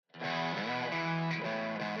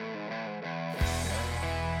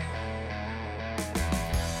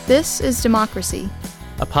This is Democracy,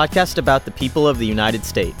 a podcast about the people of the United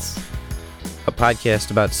States. A podcast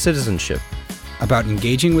about citizenship, about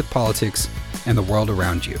engaging with politics and the world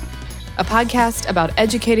around you. A podcast about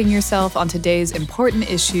educating yourself on today's important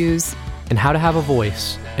issues and how to have a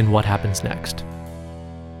voice in what happens next.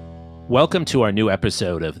 Welcome to our new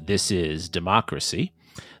episode of This is Democracy.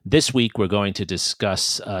 This week, we're going to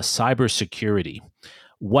discuss cybersecurity.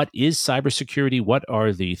 What is cybersecurity? What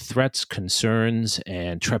are the threats, concerns,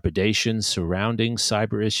 and trepidations surrounding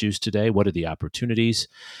cyber issues today? What are the opportunities?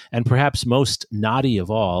 And perhaps most knotty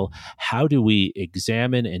of all, how do we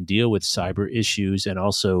examine and deal with cyber issues and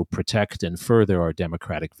also protect and further our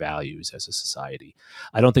democratic values as a society?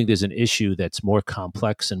 I don't think there's an issue that's more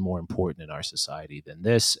complex and more important in our society than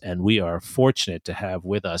this, and we are fortunate to have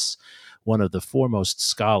with us one of the foremost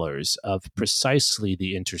scholars of precisely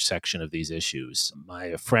the intersection of these issues,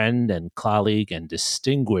 my friend and colleague and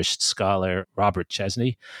distinguished scholar, Robert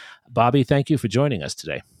Chesney. Bobby, thank you for joining us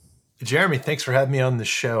today. Jeremy, thanks for having me on the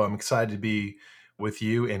show. I'm excited to be with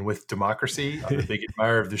you and with Democracy. I'm a big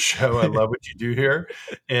admirer of the show. I love what you do here.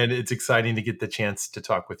 And it's exciting to get the chance to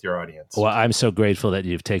talk with your audience. Well, I'm so grateful that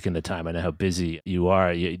you've taken the time. I know how busy you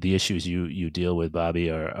are. The issues you deal with,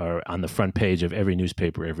 Bobby, are on the front page of every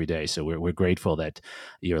newspaper every day. So we're grateful that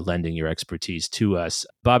you're lending your expertise to us.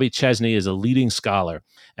 Bobby Chesney is a leading scholar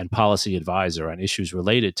and policy advisor on issues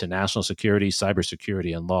related to national security,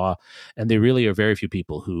 cybersecurity, and law. And there really are very few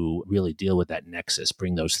people who really deal with that nexus,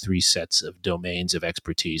 bring those three sets of domains of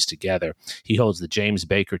expertise together. He holds the James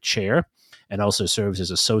Baker Chair and also serves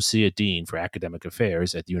as Associate Dean for Academic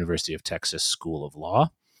Affairs at the University of Texas School of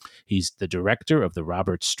Law. He's the director of the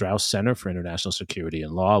Robert Strauss Center for International Security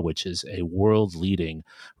and Law, which is a world-leading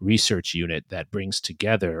research unit that brings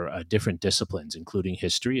together different disciplines, including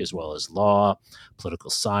history as well as law, political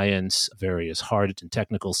science, various hard and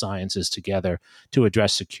technical sciences together to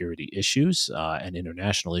address security issues and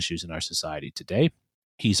international issues in our society today.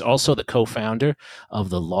 He's also the co-founder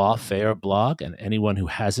of the Lawfare blog, and anyone who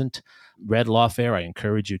hasn't read Lawfare, I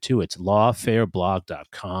encourage you to. It's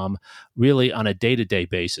lawfareblog.com. Really, on a day-to-day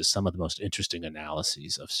basis, some of the most interesting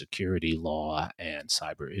analyses of security, law, and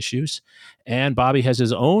cyber issues. And Bobby has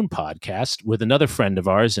his own podcast with another friend of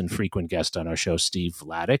ours and frequent guest on our show, Steve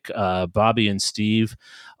Vladeck. Bobby and Steve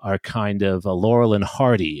are kind of a Laurel and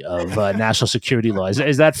Hardy of national security law.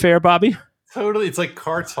 Is that fair, Bobby? Totally. It's like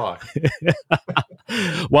car talk.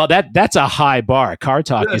 Well, that's a high bar. Car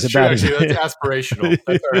talk is about... True, actually, that's aspirational.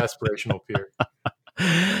 That's our aspirational peer.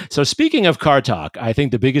 So speaking of car talk, I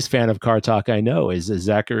think the biggest fan of car talk I know is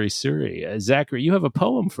Zachary Suri. Zachary, you have a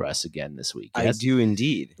poem for us again this week. Yes? I do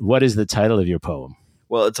indeed. What is the title of your poem?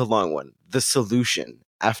 Well, it's a long one. The Solution,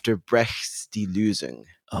 after Brecht's Die Lösung.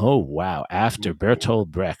 Oh, wow. After Bertolt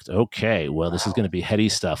Brecht. Okay, well, this is going to be heady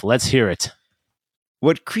stuff. Let's hear it.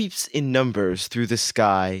 What creeps in numbers through the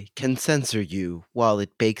sky can censor you while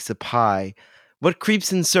it bakes a pie. What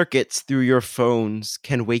creeps in circuits through your phones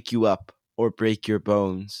can wake you up or break your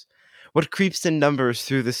bones. What creeps in numbers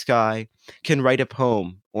through the sky can write a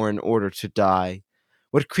poem or an order to die.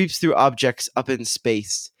 What creeps through objects up in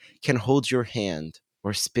space can hold your hand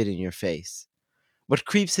or spit in your face. What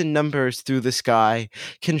creeps in numbers through the sky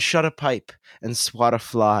can shut a pipe and swat a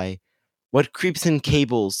fly. What creeps in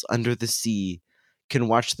cables under the sea can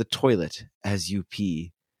watch the toilet as you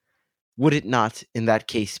pee. Would it not, in that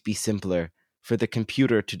case, be simpler for the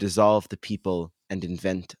computer to dissolve the people and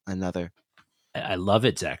invent another? I love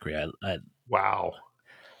it, Zachary. Wow.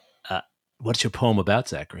 What's your poem about,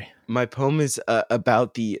 Zachary? My poem is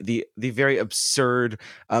about the very absurd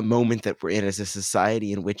moment that we're in as a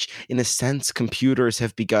society in which, in a sense, computers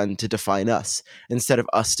have begun to define us instead of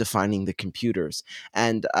us defining the computers.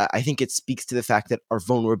 And I think it speaks to the fact that our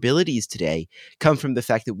vulnerabilities today come from the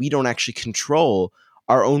fact that we don't actually control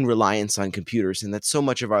our own reliance on computers, and that so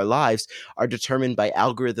much of our lives are determined by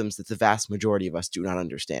algorithms that the vast majority of us do not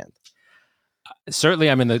understand. Certainly,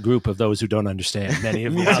 I'm in the group of those who don't understand many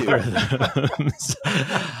of the algorithms.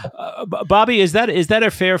 Bobby, is that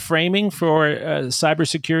a fair framing for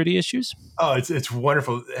cybersecurity issues? Oh, it's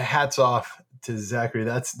wonderful. Hats off to Zachary.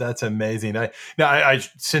 That's amazing. I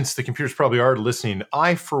since the computers probably are listening,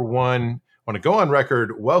 I for one want to go on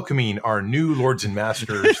record welcoming our new lords and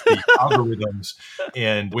masters, the algorithms.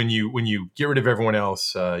 And when you get rid of everyone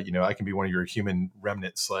else, I can be one of your human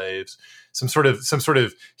remnant slaves. Some sort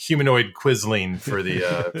of humanoid quisling for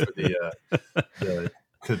the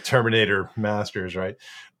Terminator masters, right?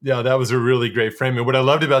 Yeah, that was a really great frame. And what I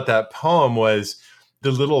loved about that poem was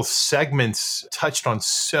the little segments touched on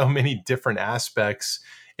so many different aspects.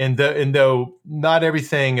 And though not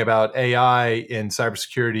everything about AI and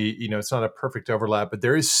cybersecurity, it's not a perfect overlap, but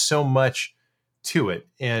there is so much to it,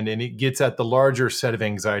 and it gets at the larger set of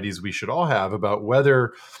anxieties we should all have about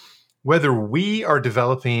whether we are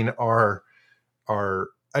developing our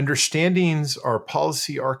understandings, our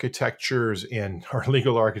policy architectures, and our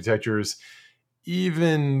legal architectures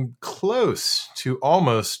even close to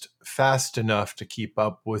almost fast enough to keep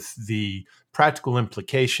up with the practical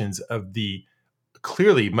implications of the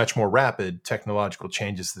clearly much more rapid technological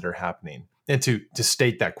changes that are happening. And to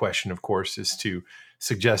state that question, of course, is to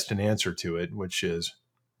suggest an answer to it, which is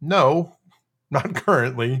no, not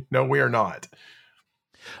currently. No, we are not.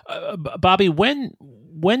 Bobby,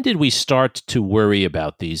 when did we start to worry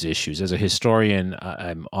about these issues? As a historian,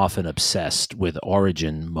 I'm often obsessed with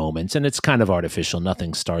origin moments, and it's kind of artificial.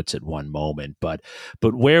 Nothing starts at one moment. But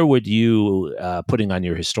where would you, putting on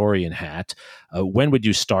your historian hat, when would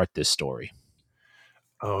you start this story?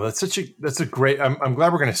 Oh, that's a great. I'm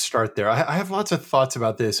glad we're going to start there. I have lots of thoughts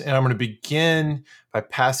about this, and I'm going to begin by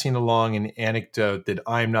passing along an anecdote that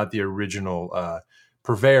I'm not the original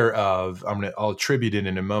purveyor of. I'll attribute it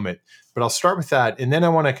in a moment, but I'll start with that, and then I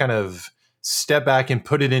want to kind of step back and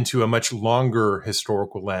put it into a much longer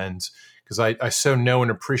historical lens, because I so know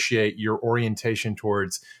and appreciate your orientation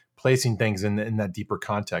towards placing things in that deeper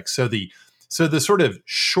context. So the sort of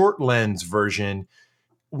short lens version,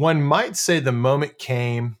 one might say the moment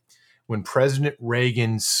came when President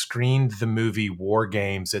Reagan screened the movie War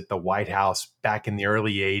Games at the White House back in the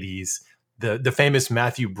early 80s, the famous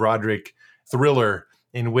Matthew Broderick thriller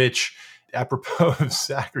in which, apropos of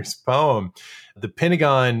Zachary's poem, the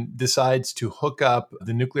Pentagon decides to hook up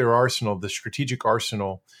the nuclear arsenal, the strategic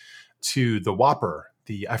arsenal, to the Whopper.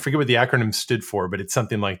 I forget what the acronym stood for, but it's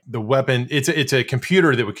something like the weapon. It's a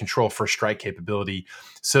computer that would control first strike capability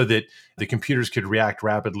so that the computers could react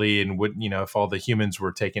rapidly and would, if all the humans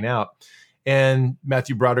were taken out. And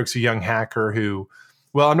Matthew Broderick's a young hacker who,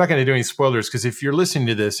 well, I'm not going to do any spoilers, because if you're listening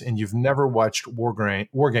to this and you've never watched War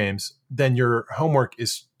Games, then your homework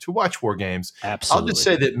is to watch War Games. Absolutely. I'll just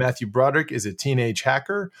say that Matthew Broderick is a teenage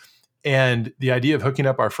hacker, and the idea of hooking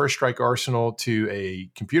up our first strike arsenal to a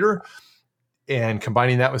computer and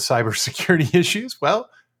combining that with cybersecurity issues, well,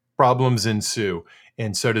 problems ensue.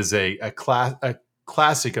 And so does a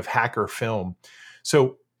classic of hacker film.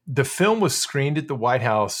 So the film was screened at the White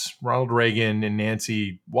House. Ronald Reagan and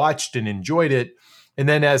Nancy watched and enjoyed it. And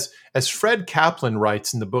then as Fred Kaplan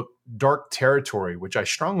writes in the book Dark Territory, which I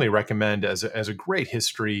strongly recommend as a great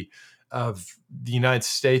history of the United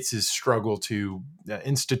States' struggle to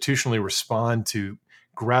institutionally respond to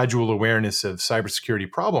gradual awareness of cybersecurity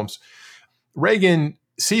problems, Reagan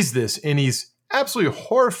sees this and he's absolutely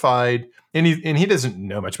horrified, and he doesn't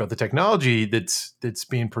know much about the technology that's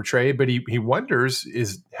being portrayed, but he wonders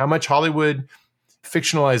is how much Hollywood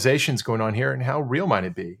fictionalization is going on here and how real might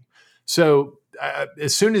it be. So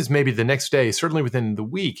as soon as maybe the next day, certainly within the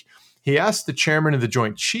week, he asked the chairman of the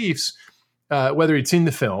Joint Chiefs whether he'd seen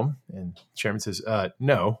the film, and the chairman says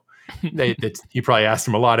no. He probably asked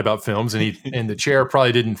him a lot about films, and the chair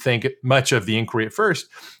probably didn't think much of the inquiry at first.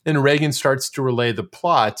 And Reagan starts to relay the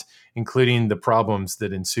plot, including the problems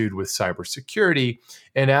that ensued with cybersecurity,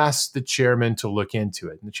 and asks the chairman to look into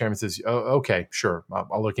it. And the chairman says, "Oh, okay, sure,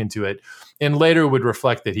 I'll look into it." And later would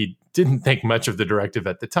reflect that he didn't think much of the directive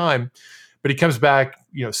at the time. But he comes back,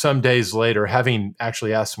 some days later, having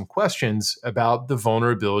actually asked some questions about the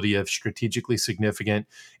vulnerability of strategically significant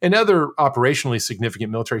and other operationally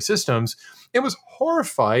significant military systems, and was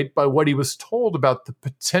horrified by what he was told about the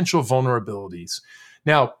potential vulnerabilities.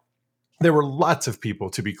 Now, there were lots of people,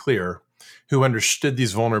 to be clear, who understood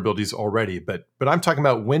these vulnerabilities already, but I'm talking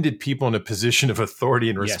about, when did people in a position of authority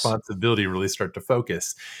and responsibility really start to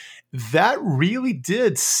focus? That really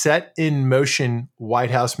did set in motion White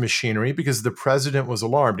House machinery, because the president was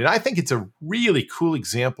alarmed. And I think it's a really cool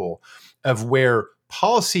example of where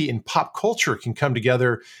policy and pop culture can come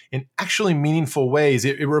together in actually meaningful ways.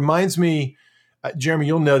 It reminds me, Jeremy,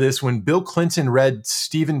 you'll know this, when Bill Clinton read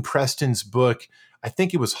Stephen Preston's book, I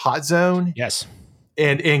think it was Hot Zone. Yes.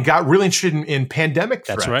 And got really interested in pandemic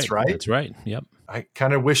threats, right? That's right. Yep. I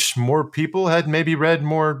kind of wish more people had maybe read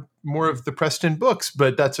more of the Preston books,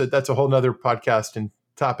 but that's a whole nother podcast and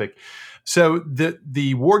topic. So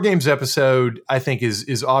the War Games episode, I think,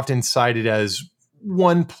 is often cited as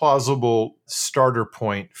one plausible starter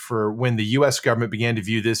point for when the U.S. government began to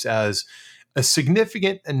view this as a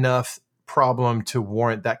significant enough problem to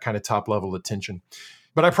warrant that kind of top level attention.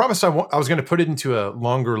 But I promised I was going to put it into a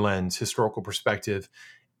longer lens, historical perspective.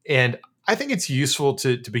 And I think it's useful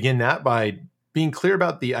to begin that by being clear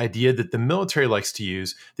about the idea that the military likes to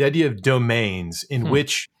use, the idea of domains in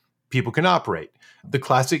which people can operate. The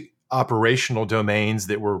classic operational domains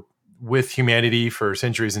that were with humanity for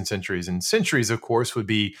centuries and centuries and centuries, of course, would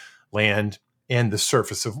be land and the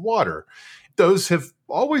surface of water. Those have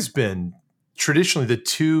always been traditionally the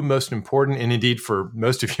two most important, and indeed for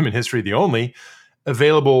most of human history, the only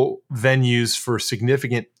available venues for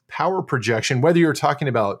significant power projection, whether you're talking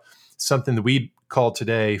about something that we call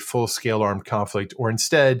today full-scale armed conflict, or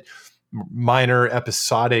instead minor,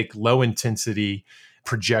 episodic, low-intensity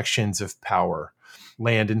projections of power,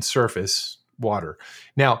 land and surface, water.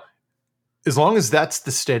 Now, as long as that's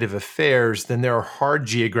the state of affairs, then there are hard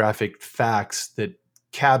geographic facts that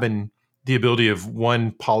cabin the ability of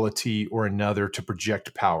one polity or another to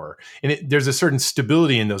project power. And there's a certain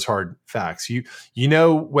stability in those hard facts. You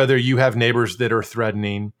know whether you have neighbors that are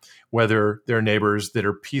threatening, whether they're neighbors that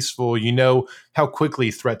are peaceful. You know how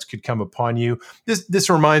quickly threats could come upon you. This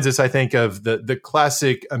reminds us, I think, of the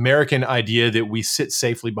classic American idea that we sit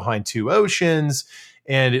safely behind two oceans.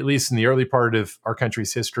 And at least in the early part of our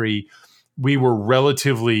country's history, we were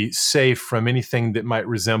relatively safe from anything that might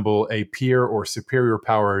resemble a peer or superior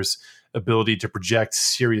power's ability to project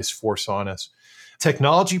serious force on us.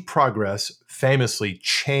 Technology progress famously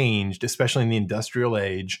changed, especially in the industrial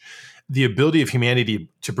age, the ability of humanity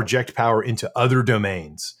to project power into other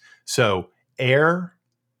domains. So air,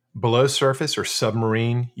 below surface or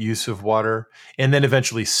submarine use of water, and then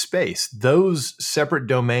eventually space. Those separate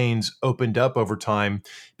domains opened up over time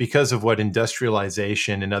because of what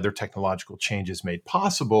industrialization and other technological changes made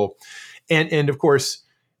possible. And of course,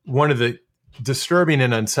 one of the disturbing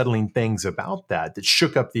and unsettling things about that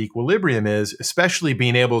shook up the equilibrium is especially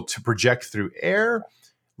being able to project through air,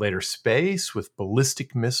 later space with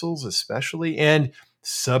ballistic missiles especially, and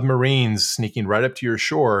submarines sneaking right up to your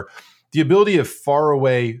shore. The ability of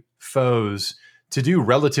faraway foes to do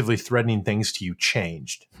relatively threatening things to you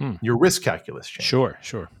changed. Your risk calculus changed.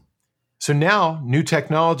 Sure. So now new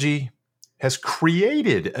technology has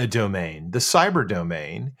created a domain, the cyber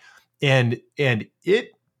domain, and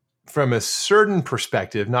it, from a certain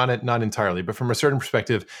perspective, not entirely, but from a certain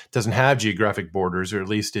perspective, doesn't have geographic borders, or at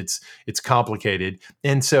least it's complicated.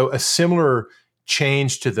 And so a similar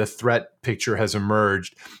change to the threat picture has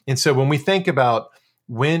emerged. And so when we think about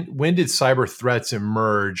when did cyber threats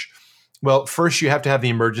emerge? Well, first you have to have the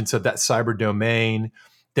emergence of that cyber domain.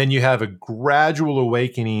 Then you have a gradual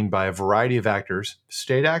awakening by a variety of actors,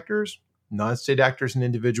 state actors, non-state actors, and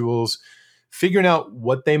individuals, figuring out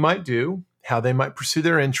what they might do, how they might pursue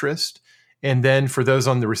their interest. And then for those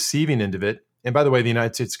on the receiving end of it, and by the way, the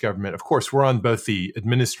United States government, of course, we're on both the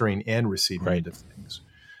administering and receiving end of things.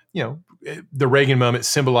 You know, the Reagan moment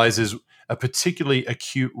symbolizes a particularly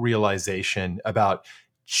acute realization about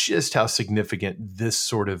just how significant this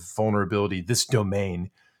sort of vulnerability, this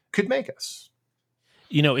domain, could make us.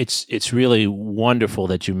 You know, it's really wonderful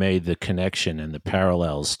that you made the connection and the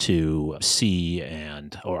parallels to sea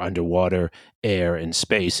or underwater, air, and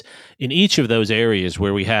space. In each of those areas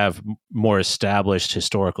where we have more established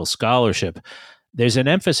historical scholarship, there's an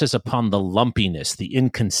emphasis upon the lumpiness, the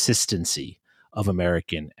inconsistency of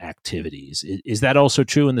American activities. Is that also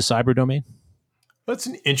true in the cyber domain?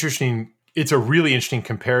 It's a really interesting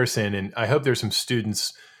comparison, and I hope there's some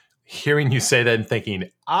students hearing you say that and thinking,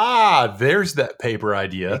 there's that paper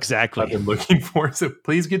idea exactly I've been looking for. So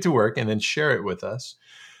please get to work and then share it with us.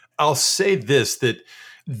 I'll say this, that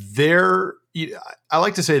I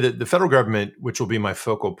like to say that the federal government, which will be my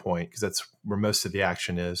focal point, because that's where most of the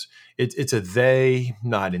action is, it's a they,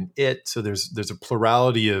 not an it. So there's a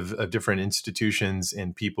plurality of different institutions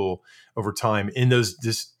and people over time in those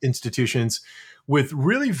institutions with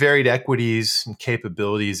really varied equities and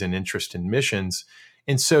capabilities and interest and missions.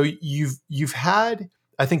 And so you've had,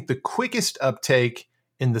 I think, the quickest uptake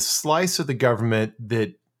in the slice of the government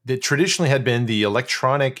that traditionally had been the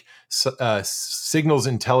electronic signals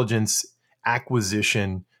intelligence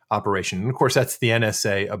acquisition operation. And of course, that's the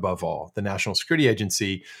NSA above all, the National Security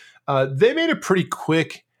Agency. They made a pretty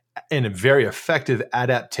quick and a very effective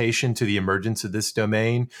adaptation to the emergence of this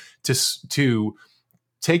domain to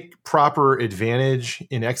take proper advantage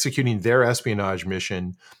in executing their espionage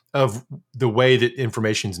mission of the way that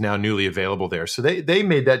information is now newly available there. So they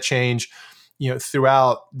made that change,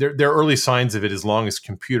 throughout their early signs of it, as long as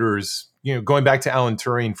computers, going back to Alan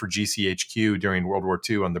Turing for GCHQ during World War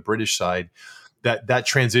II on the British side, that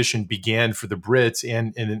transition began for the Brits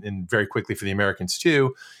and very quickly for the Americans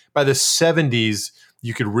too. By the 70s,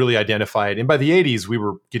 you could really identify it. And by the 80s, we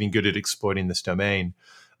were getting good at exploiting this domain.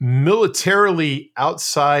 Militarily,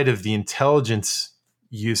 outside of the intelligence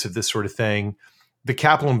use of this sort of thing, the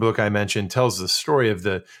Kaplan book I mentioned tells the story of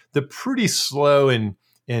the pretty slow and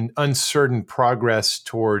uncertain progress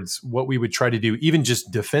towards what we would try to do, even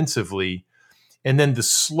just defensively, and then the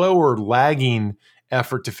slower lagging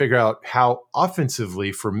effort to figure out how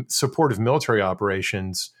offensively, for supportive military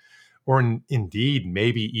operations indeed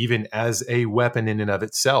maybe even as a weapon in and of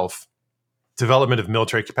itself, development of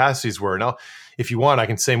military capacities were. Now, if you want, I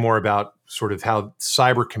can say more about sort of how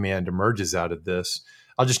Cyber Command emerges out of this.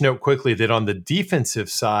 I'll just note quickly that on the defensive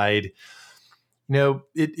side,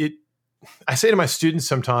 I say to my students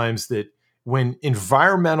sometimes that when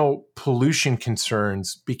environmental pollution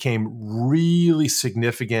concerns became really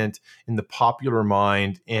significant in the popular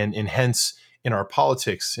mind and hence in our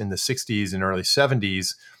politics in the 60s and early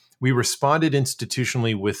 70s, we responded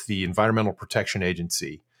institutionally with the Environmental Protection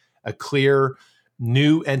Agency, a clear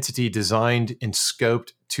new entity designed and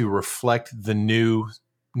scoped to reflect the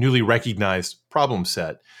newly recognized problem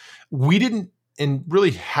set. We didn't and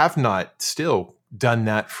really have not still done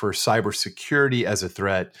that for cybersecurity as a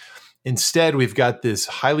threat. Instead, we've got this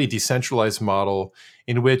highly decentralized model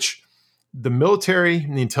in which the military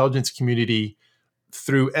and the intelligence community,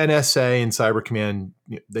 through NSA and Cyber Command,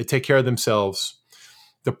 they take care of themselves.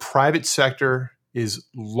 The private sector is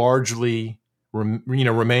largely,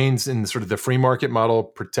 remains in sort of the free market model,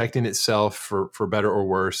 protecting itself for better or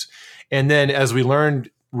worse. And then, as we learned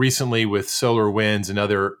recently with SolarWinds and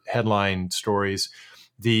other headline stories,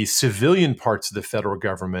 the civilian parts of the federal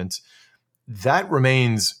government, that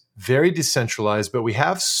remains very decentralized, but we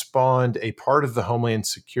have spawned a part of the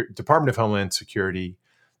Department of Homeland Security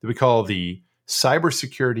that we call the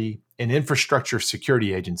Cybersecurity and Infrastructure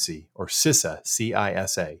Security Agency, or CISA,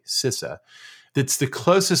 C-I-S-A, CISA. That's the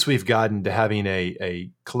closest we've gotten to having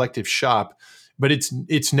a collective shop, but it's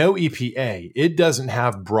no EPA. It doesn't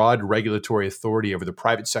have broad regulatory authority over the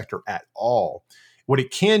private sector at all. What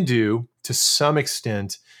it can do, to some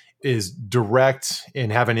extent, is direct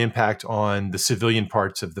and have an impact on the civilian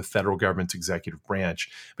parts of the federal government's executive branch.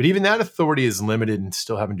 But even that authority is limited and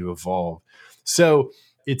still having to evolve. So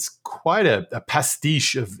it's quite a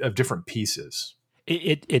pastiche of different pieces.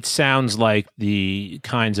 It sounds like the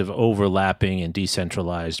kinds of overlapping and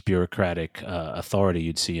decentralized bureaucratic authority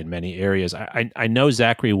you'd see in many areas. I know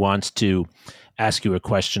Zachary wants to ask you a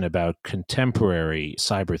question about contemporary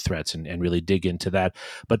cyber threats and really dig into that.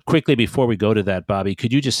 But quickly, before we go to that, Bobby,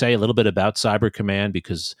 could you just say a little bit about Cyber Command?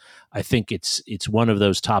 Because I think it's one of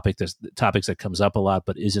those topics that comes up a lot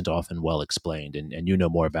but isn't often well explained, and you know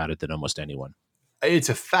more about it than almost anyone. It's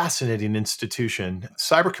a fascinating institution.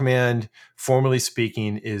 Cyber Command, formally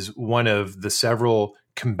speaking, is one of the several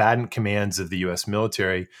combatant commands of the U.S.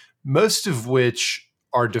 military, most of which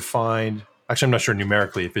are defined, actually, I'm not sure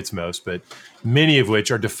numerically if it's most, but many of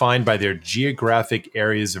which are defined by their geographic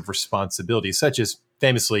areas of responsibility, such as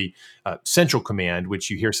famously Central Command,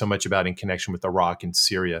 which you hear so much about in connection with Iraq and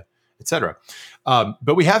Syria, et cetera.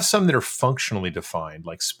 But we have some that are functionally defined,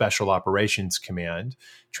 like Special Operations Command,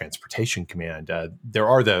 Transportation Command. There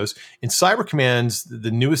are those. In Cyber Command's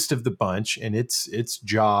the newest of the bunch, and its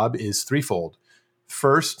job is threefold.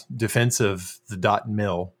 First, defense of the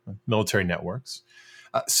 .mil, military networks.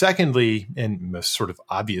 Secondly, and most sort of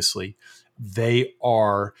obviously, they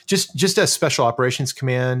are just as Special Operations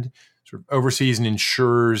Command sort of oversees and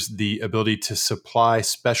ensures the ability to supply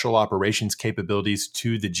special operations capabilities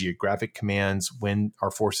to the geographic commands when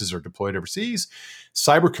our forces are deployed overseas.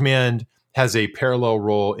 Cyber Command has a parallel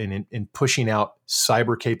role in pushing out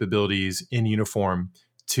cyber capabilities in uniform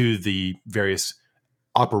to the various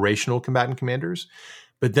operational combatant commanders.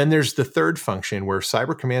 But then there's the third function where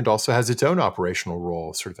Cyber Command also has its own operational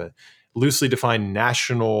role, sort of a loosely defined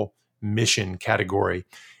national mission category.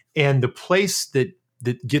 And the place that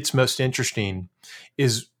gets most interesting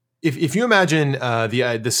is if you imagine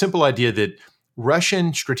the simple idea that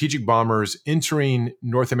Russian strategic bombers entering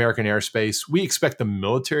North American airspace, we expect the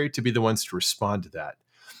military to be the ones to respond to that.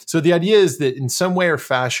 So the idea is that in some way or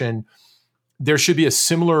fashion, there should be a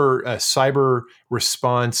similar cyber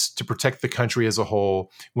response to protect the country as a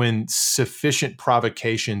whole when sufficient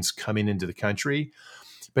provocations coming into the country.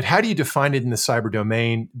 But how do you define it in the cyber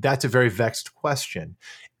domain? That's a very vexed question.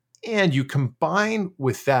 And you combine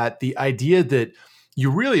with that the idea that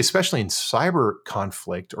you really, especially in cyber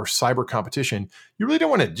conflict or cyber competition, you really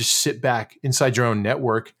don't want to just sit back inside your own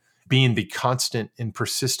network being the constant and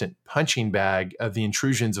persistent punching bag of the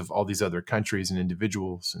intrusions of all these other countries and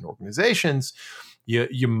individuals and organizations.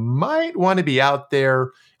 You might want to be out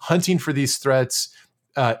there hunting for these threats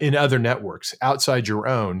in other networks outside your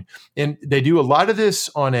own. And they do a lot of this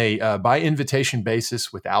on a by invitation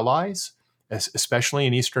basis with allies, especially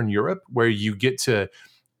in Eastern Europe, where you get to,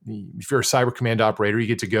 if you're a Cyber Command operator, you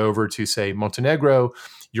get to go over to, say, Montenegro.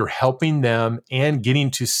 You're helping them and getting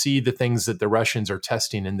to see the things that the Russians are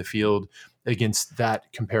testing in the field against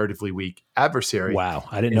that comparatively weak adversary. Wow,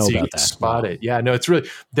 I didn't know about that. Spot it. Yeah, no, it's really,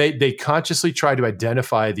 they consciously try to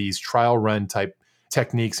identify these trial run type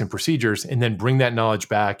techniques and procedures, and then bring that knowledge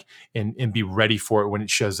back and be ready for it when it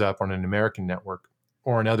shows up on an American network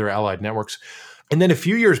or on other allied networks. And then a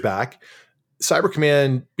few years back, Cyber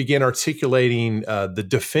Command began articulating the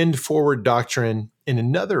defend forward doctrine in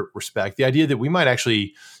another respect, the idea that we might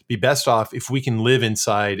actually be best off if we can live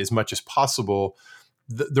inside as much as possible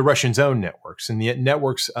the Russians' own networks and the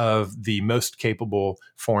networks of the most capable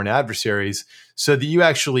foreign adversaries, so that you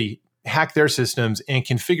actually hack their systems and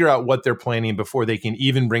can figure out what they're planning before they can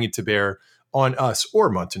even bring it to bear on us or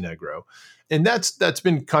Montenegro. And that's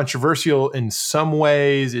been controversial in some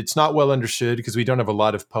ways. It's not well understood because we don't have a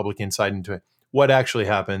lot of public insight into what actually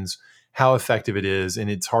happens, how effective it is, and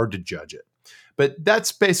it's hard to judge it. But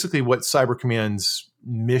that's basically what Cyber Command's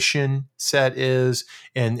mission set is.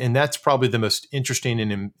 And that's probably the most interesting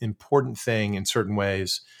and important thing in certain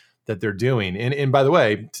ways that they're doing. And by the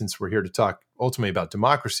way, since we're here to talk ultimately about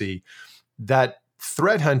democracy, that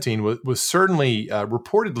threat hunting was certainly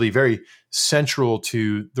reportedly very central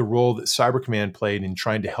to the role that Cyber Command played in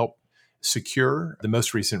trying to help secure the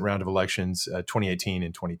most recent round of elections, 2018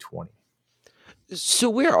 and 2020. So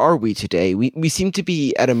where are we today? We seem to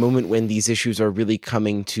be at a moment when these issues are really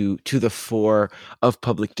coming to the fore of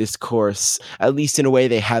public discourse, at least in a way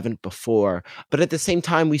they haven't before. But at the same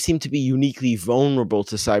time, we seem to be uniquely vulnerable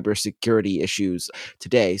to cybersecurity issues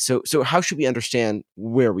today. So how should we understand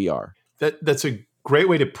where we are? That's a great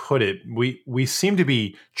way to put it. We seem to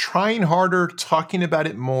be trying harder, talking about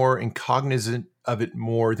it more, and cognizant of it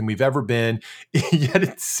more than we've ever been. Yet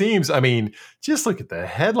it seems, just look at the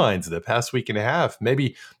headlines of the past week and a half.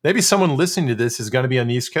 Maybe someone listening to this is going to be on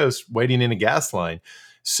the East Coast waiting in a gas line.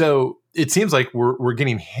 So it seems like we're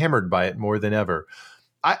getting hammered by it more than ever.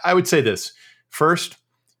 I would say this. First,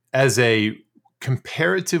 as a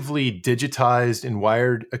comparatively digitized and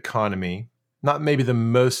wired economy, not maybe the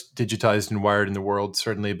most digitized and wired in the world,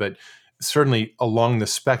 certainly, but certainly along the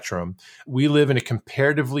spectrum, we live in a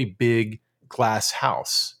comparatively big glass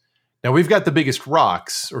house. Now, we've got the biggest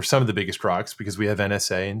rocks, or some of the biggest rocks, because we have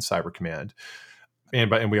NSA and Cyber Command.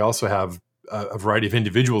 And we also have a variety of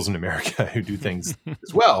individuals in America who do things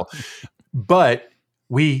as well. But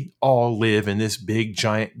we all live in this big,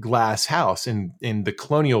 giant glass house. And the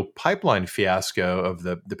Colonial Pipeline fiasco of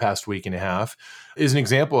the past week and a half is an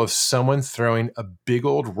example of someone throwing a big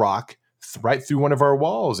old rock right through one of our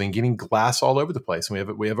walls and getting glass all over the place.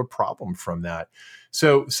 And we have a problem from that.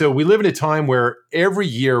 So we live in a time where every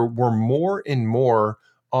year we're more and more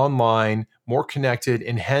online, more connected,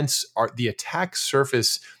 and hence the attack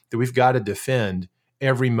surface that we've got to defend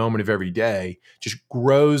every moment of every day just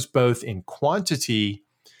grows both in quantity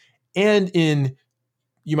and in,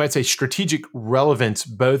 you might say, strategic relevance,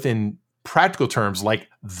 both in practical terms like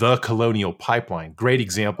the Colonial Pipeline, great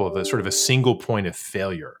example of a sort of a single point of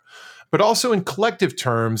failure, but also in collective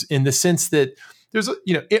terms in the sense that there's,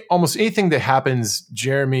 almost anything that happens,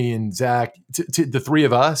 Jeremy and Zach, to the three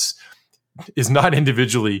of us, is not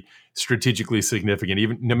individually strategically significant,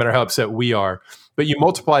 even no matter how upset we are. But you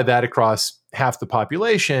multiply that across half the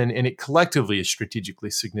population, and it collectively is strategically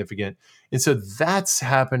significant. And so that's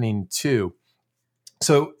happening too.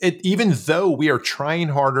 So even though we are trying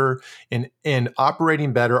harder and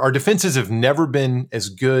operating better, our defenses have never been as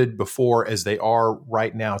good before as they are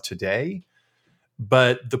right now today.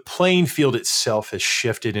 But the playing field itself has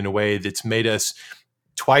shifted in a way that's made us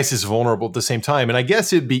twice as vulnerable at the same time. And I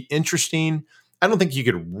guess it'd be interesting. I don't think you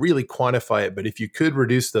could really quantify it, but if you could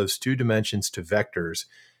reduce those two dimensions to vectors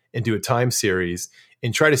and do a time series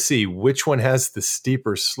and try to see which one has the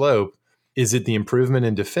steeper slope, is it the improvement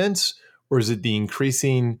in defense or is it the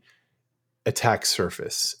increasing attack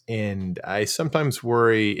surface? And I sometimes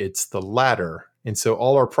worry it's the latter. And so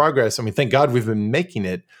all our progress, thank God we've been making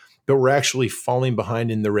it, but we're actually falling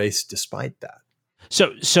behind in the race despite that.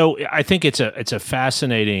 So I think it's a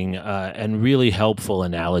fascinating and really helpful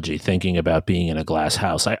analogy, thinking about being in a glass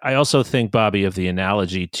house. I also think, Bobby, of the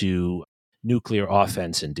analogy to nuclear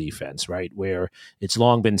offense and defense, right? Where it's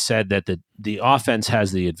long been said that the offense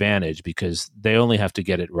has the advantage because they only have to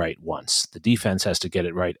get it right once. The defense has to get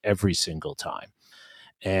it right every single time.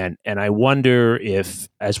 And I wonder if,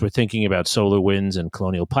 as we're thinking about SolarWinds and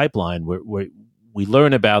Colonial Pipeline, we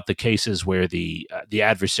learn about the cases where the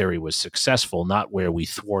adversary was successful, not where we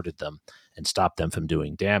thwarted them and stopped them from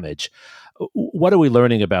doing damage. What are we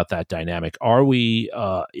learning about that dynamic? Are we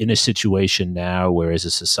in a situation now where, as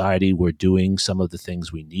a society, we're doing some of the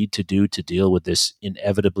things we need to do to deal with this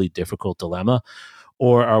inevitably difficult dilemma,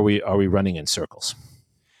 or are we running in circles?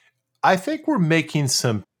 I think we're making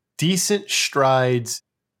some decent strides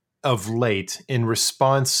of late in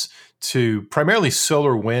response to primarily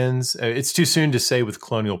SolarWinds. It's too soon to say with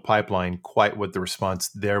Colonial Pipeline quite what the response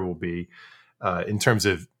there will be. in terms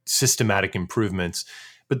of systematic improvements.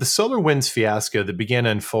 But the SolarWinds fiasco that began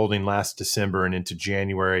unfolding last December and into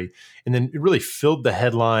January, and then it really filled the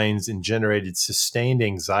headlines and generated sustained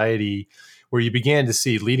anxiety, where you began to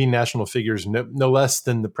see leading national figures, no less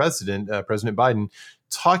than the president, President Biden,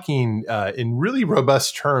 talking in really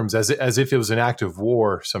robust terms as if it was an act of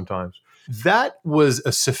war sometimes. That was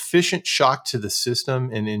a sufficient shock to the system.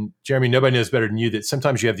 And Jeremy, nobody knows better than you that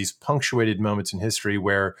sometimes you have these punctuated moments in history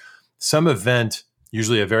where some event,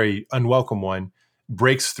 usually a very unwelcome one,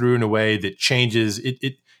 breaks through in a way that changes,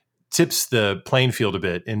 it tips the playing field a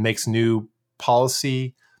bit and makes new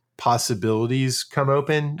policy possibilities come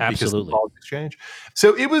open. Absolutely. Because politics change.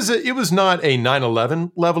 So it was not a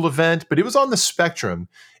 9/11 level event, but it was on the spectrum.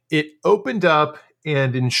 It opened up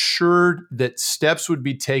and ensured that steps would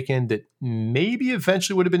be taken that maybe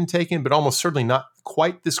eventually would have been taken, but almost certainly not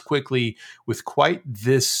quite this quickly with quite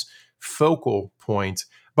this focal point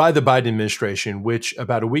by the Biden administration, which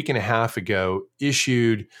about a week and a half ago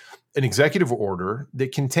issued an executive order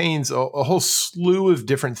that contains a whole slew of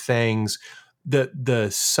different things. The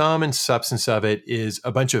sum and substance of it is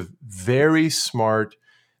a bunch of very smart,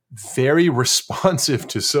 very responsive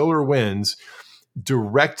to SolarWinds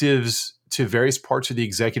directives to various parts of the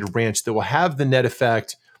executive branch that will have the net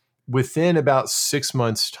effect within about 6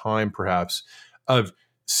 months' time, perhaps, of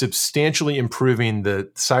substantially improving the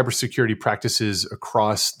cybersecurity practices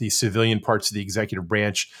across the civilian parts of the executive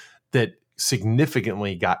branch that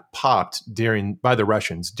significantly got popped by the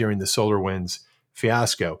Russians during the SolarWinds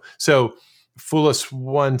fiasco. So fool us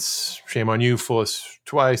once, shame on you. Fool us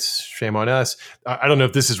twice, shame on us. I don't know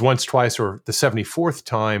if this is once, twice, or the 74th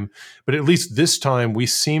time, but at least this time we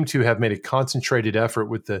seem to have made a concentrated effort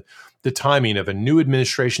with the timing of a new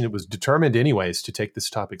administration that was determined anyways to take this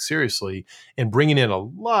topic seriously and bringing in a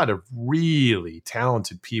lot of really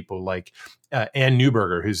talented people like Ann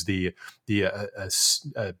Neuberger, who's the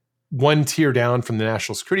one tier down from the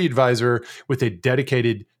National Security Advisor with a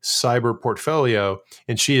dedicated cyber portfolio.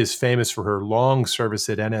 And she is famous for her long service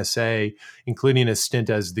at NSA, including a stint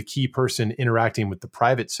as the key person interacting with the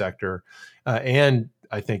private sector. And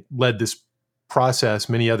I think led this process,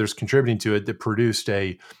 many others contributing to it, that produced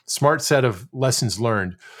a smart set of lessons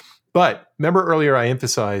learned. But remember earlier I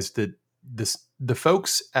emphasized that the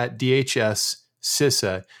folks at DHS,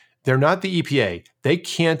 CISA, they're not the EPA. They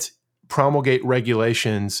can't promulgate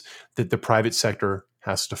regulations that the private sector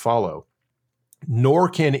has to follow, nor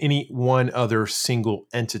can any one other single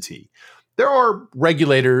entity. There are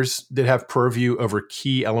regulators that have purview over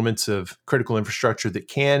key elements of critical infrastructure that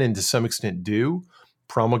can, and to some extent do,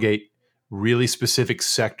 promulgate really specific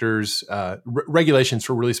sectors, regulations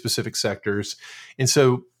for really specific sectors. And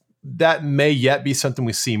so that may yet be something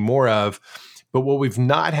we see more of. But what we've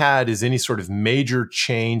not had is any sort of major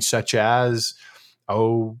change, such as,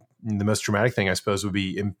 the most dramatic thing, I suppose, would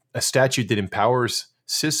be a statute that empowers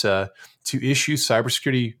CISA to issue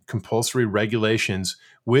cybersecurity compulsory regulations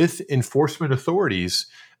with enforcement authorities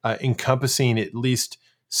encompassing at least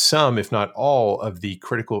some, if not all, of the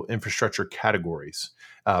critical infrastructure categories.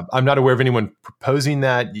 I'm not aware of anyone proposing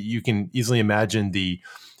that. You can easily imagine the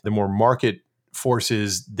more market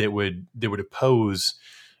forces that would oppose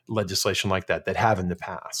legislation like that have in the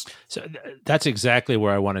past. So that's exactly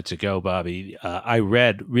where I wanted to go, Bobby. I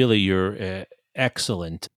read really your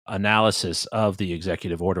excellent analysis of the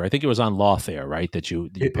executive order. I think it was on Lawfare, right? That you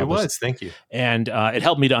it was. Thank you. And it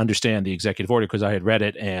helped me to understand the executive order because I had read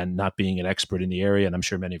it, and not being an expert in the area, and I'm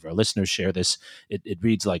sure many of our listeners share this, it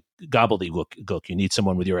reads like gobbledygook. You need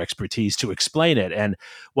someone with your expertise to explain it. And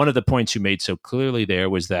one of the points you made so clearly there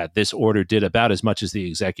was that this order did about as much as the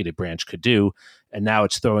executive branch could do, and now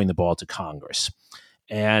it's throwing the ball to Congress.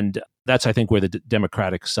 And that's, I think, where the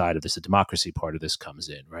democratic side of this, the democracy part of this comes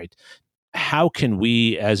in, right? How can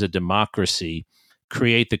we as a democracy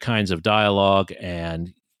create the kinds of dialogue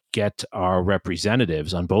and get our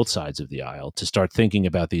representatives on both sides of the aisle to start thinking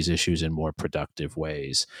about these issues in more productive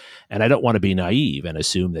ways? And I don't want to be naive and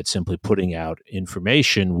assume that simply putting out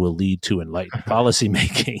information will lead to enlightened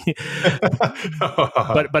policymaking.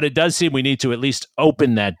 But it does seem we need to at least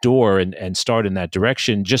open that door and start in that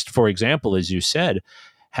direction. Just for example, as you said,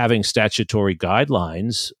 having statutory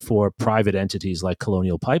guidelines for private entities like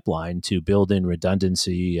Colonial Pipeline to build in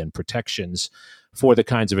redundancy and protections for the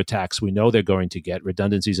kinds of attacks we know they're going to get,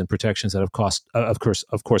 redundancies and protections that of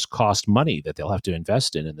course cost money that they'll have to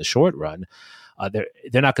invest in the short run.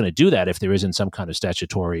 They're not going to do that if there isn't some kind of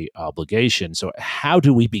statutory obligation. So how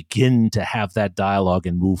do we begin to have that dialogue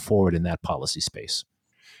and move forward in that policy space?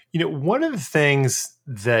 One of the things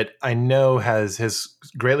that I know has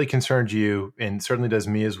greatly concerned you, and certainly does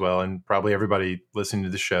me as well, and probably everybody listening to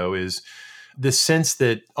the show, is the sense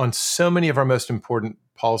that on so many of our most important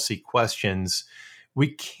policy questions, we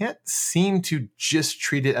can't seem to just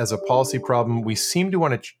treat it as a policy problem. We seem to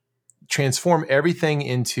want to transform everything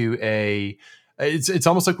into it's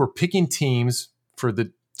almost like we're picking teams for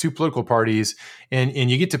the two political parties, and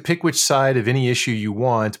you get to pick which side of any issue you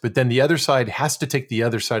want, but then the other side has to take the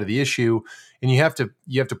other side of the issue, and you have to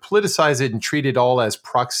politicize it and treat it all as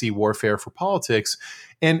proxy warfare for politics.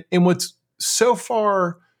 And what's so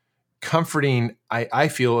far comforting, I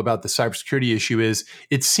feel, about the cybersecurity issue is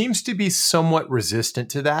it seems to be somewhat resistant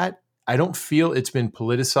to that. I don't feel it's been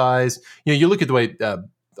politicized. You look at the way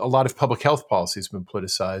a lot of public health policy has been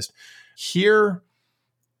politicized here.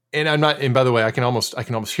 And I'm not. And by the way, I can almost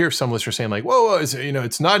hear some listeners saying like, "Whoa,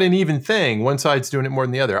 it's not an even thing. One side's doing it more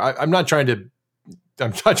than the other." I'm not trying to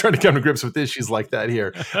come to grips with issues like that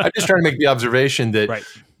here. I'm just trying to make the observation that, right,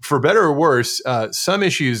 for better or worse, some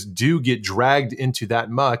issues do get dragged into that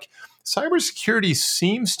muck. Cybersecurity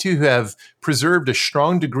seems to have preserved a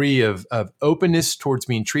strong degree of openness towards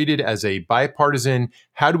being treated as a bipartisan.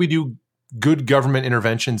 How do we do good government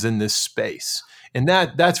interventions in this space? And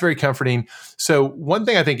that's very comforting. So one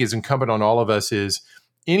thing I think is incumbent on all of us is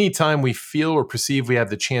anytime we feel or perceive we have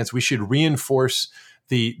the chance, we should reinforce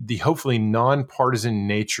the hopefully nonpartisan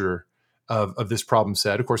nature of this problem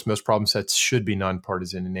set. Of course, most problem sets should be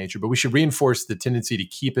nonpartisan in nature, but we should reinforce the tendency to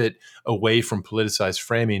keep it away from politicized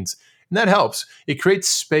framings. And that helps. It creates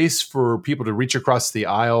space for people to reach across the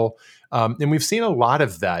aisle. And we've seen a lot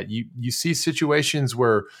of that. You see situations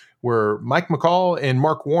where Mike McCall and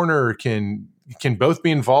Mark Warner can both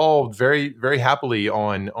be involved very, very happily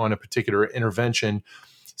on a particular intervention.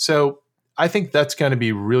 So I think that's going to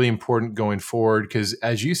be really important going forward because,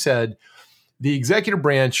 as you said, the executive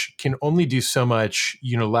branch can only do so much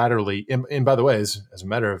unilaterally. And by the way, as a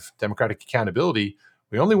matter of democratic accountability,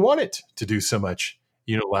 we only want it to do so much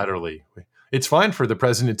unilaterally. It's fine for the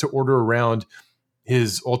president to order around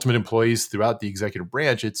his ultimate employees throughout the executive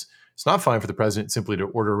branch. It's not fine for the president simply to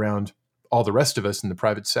order around all the rest of us in the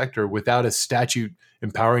private sector without a statute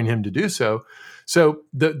empowering him to do so. So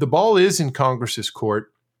the ball is in Congress's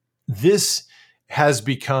court. This has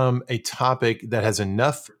become a topic that has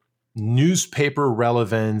enough newspaper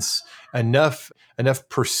relevance, enough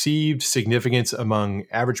perceived significance among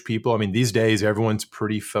average people. I mean, these days, everyone's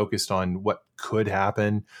pretty focused on what could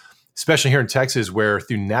happen, especially here in Texas, where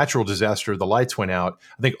through natural disaster, the lights went out.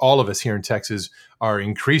 I think all of us here in Texas are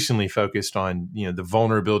increasingly focused on, the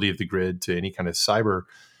vulnerability of the grid to any kind of cyber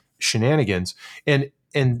shenanigans. And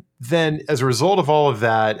then as a result of all of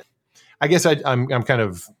that, I guess I'm kind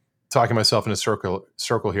of talking myself in a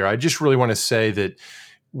circle here. I just really want to say that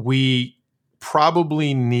we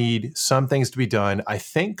probably need some things to be done. I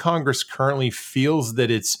think Congress currently feels that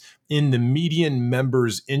it's in the median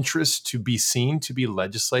member's interest to be seen to be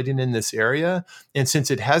legislating in this area. And since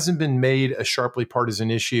it hasn't been made a sharply partisan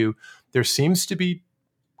issue, there seems to be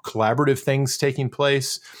collaborative things taking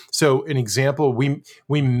place. So an example,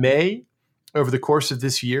 we may, over the course of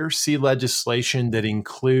this year, see legislation that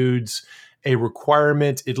includes a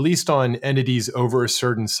requirement, at least on entities over a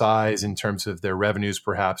certain size in terms of their revenues,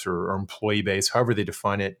 perhaps, or employee base, however they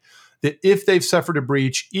define it, that if they've suffered a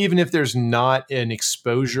breach, even if there's not an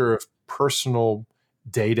exposure of personal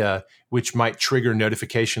data, which might trigger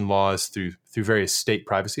notification laws through various state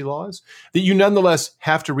privacy laws, that you nonetheless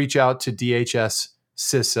have to reach out to DHS,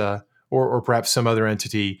 CISA, or perhaps some other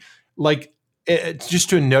entity, just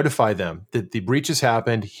to notify them that the breach has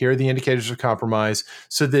happened. Here are the indicators of compromise,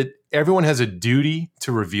 so that everyone has a duty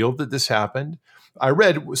to reveal that this happened. I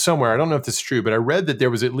read somewhere, I don't know if this is true, but I read that there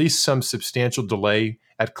was at least some substantial delay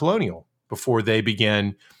at Colonial before they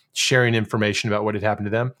began sharing information about what had happened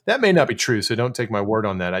to them. That may not be true, so don't take my word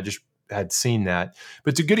on that. I just had seen that.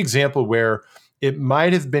 But it's a good example where it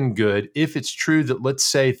might have been good if it's true that, let's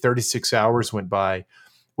say, 36 hours went by.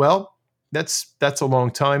 Well, that's a long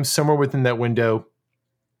time. Somewhere within that window,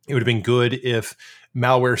 it would have been good if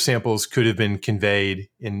malware samples could have been conveyed,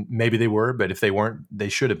 and maybe they were, but if they weren't, they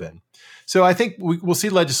should have been. So I think we'll see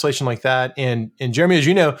legislation like that. And Jeremy, as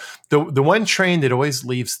you know, the one train that always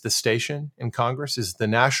leaves the station in Congress is the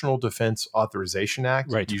National Defense Authorization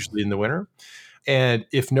Act, right, usually in the winter. And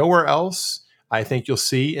if nowhere else, I think you'll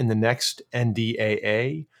see in the next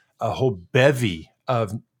NDAA a whole bevy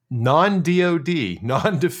of non-DOD,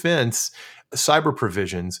 non-defense cyber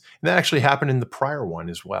provisions. And that actually happened in the prior one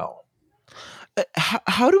as well.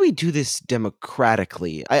 How do we do this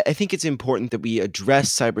democratically? I think it's important that we address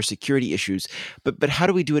cybersecurity issues, but how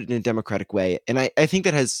do we do it in a democratic way? And I think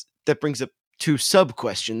that brings up two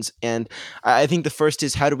sub-questions. And I think the first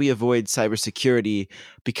is, how do we avoid cybersecurity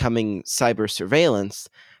becoming cyber surveillance?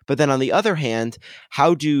 But then on the other hand,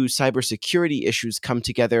 how do cybersecurity issues come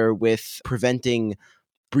together with preventing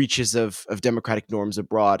breaches of democratic norms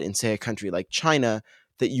abroad in, say, a country like China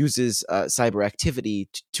that uses cyber activity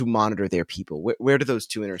to monitor their people? Where do those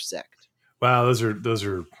two intersect? Wow, those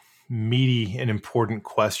are meaty and important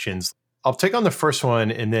questions. I'll take on the first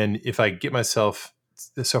one, and then if I get myself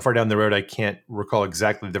so far down the road, I can't recall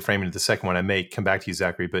exactly the framing of the second one, I may come back to you,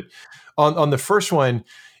 Zachary. But on the first one,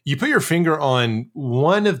 you put your finger on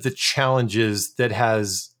one of the challenges that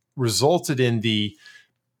has resulted in the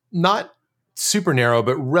not super narrow,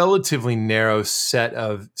 but relatively narrow set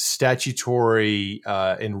of statutory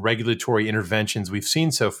and regulatory interventions we've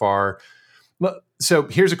seen so far. So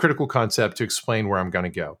here's a critical concept to explain where I'm going to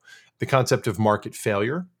go. The concept of market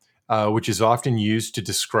failure, which is often used to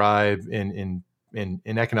describe in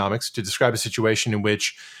economics, to describe a situation in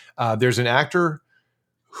which there's an actor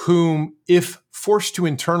whom, if forced to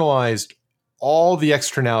internalize all the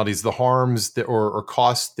externalities, the harms that, or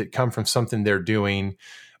costs that come from something they're doing,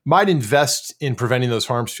 might invest in preventing those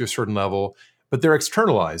harms to a certain level, but they're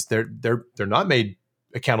externalized. They're not made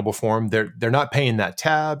accountable for them. They're not paying that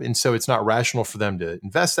tab, and so it's not rational for them to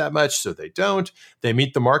invest that much. So they don't. They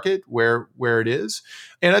meet the market where it is.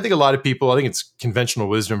 And I think a lot of people, I think it's conventional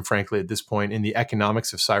wisdom, frankly, at this point in the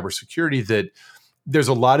economics of cybersecurity, that there's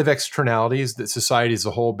a lot of externalities that society as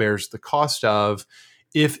a whole bears the cost of.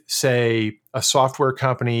 If, say, a software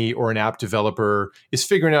company or an app developer is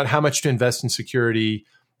figuring out how much to invest in security,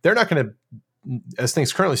 they're not going to, as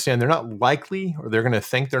things currently stand, they're not likely, or they're going to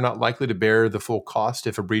think they're not likely to bear the full cost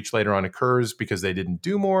if a breach later on occurs because they didn't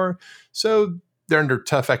do more. So they're under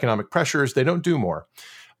tough economic pressures. They don't do more.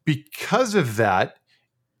 Because of that,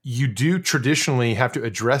 you do traditionally have to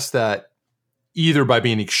address that either by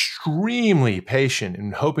being extremely patient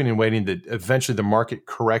and hoping and waiting that eventually the market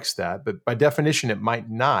corrects that. But by definition, it might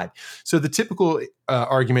not. So the typical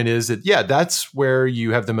argument is that, yeah, that's where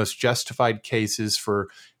you have the most justified cases for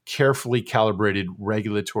carefully calibrated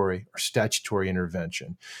regulatory or statutory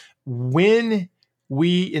intervention. When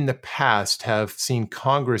we in the past have seen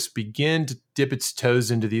Congress begin to dip its toes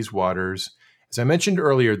into these waters, as I mentioned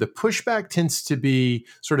earlier, the pushback tends to be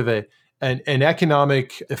sort of an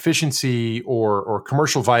economic efficiency or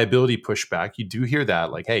commercial viability pushback. You do hear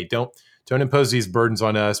that, like, hey, don't impose these burdens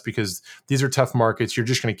on us because these are tough markets. You're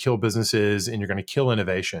just going to kill businesses and you're going to kill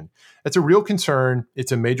innovation. That's a real concern.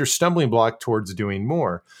 It's a major stumbling block towards doing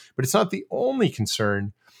more. But it's not the only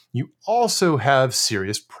concern. You also have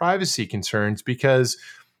serious privacy concerns because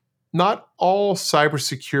not all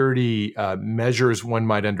cybersecurity measures one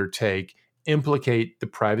might undertake implicate the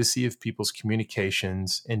privacy of people's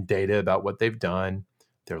communications and data about what they've done,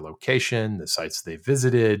 their location, the sites they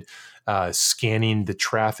visited, scanning the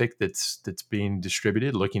traffic that's being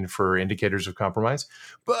distributed, looking for indicators of compromise.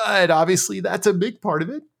 But obviously, that's a big part of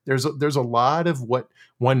it. There's a lot of what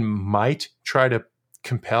one might try to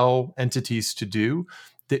compel entities to do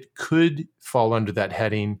that could fall under that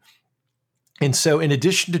heading. And so in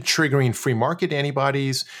addition to triggering free market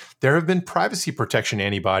antibodies, there have been privacy protection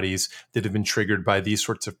antibodies that have been triggered by these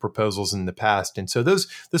sorts of proposals in the past. And so those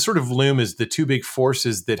sort of loom as the two big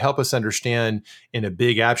forces that help us understand in a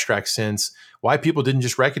big abstract sense why people didn't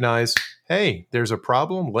just recognize, hey, there's a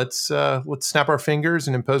problem. Let's snap our fingers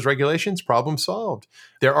and impose regulations. Problem solved.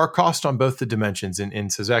 There are costs on both the dimensions.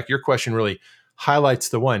 And so, Zach, your question really highlights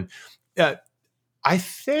the one. I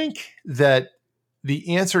think that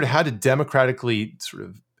the answer to how to democratically sort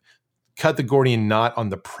of cut the Gordian knot on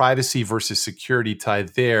the privacy versus security tie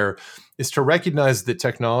there is to recognize that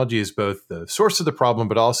technology is both the source of the problem,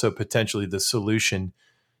 but also potentially the solution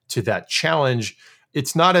to that challenge.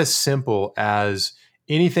 It's not as simple as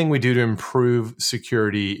anything we do to improve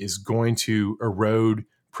security is going to erode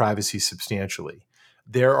privacy substantially.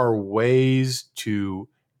 There are ways to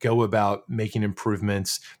go about making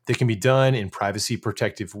improvements that can be done in privacy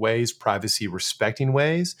protective ways, privacy respecting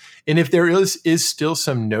ways. And if there is still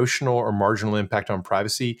some notional or marginal impact on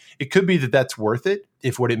privacy, it could be that that's worth it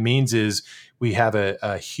if what it means is we have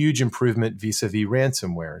a huge improvement vis-a-vis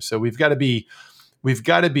ransomware. So we've got to be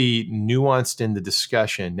nuanced in the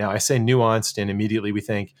discussion. Now, I say nuanced and immediately we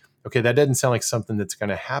think, okay, that doesn't sound like something that's going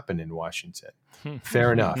to happen in Washington.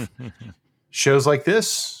 Fair enough. Shows like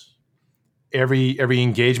this, every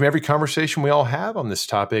engagement, every conversation we all have on this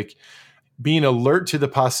topic, being alert to the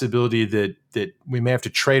possibility that we may have to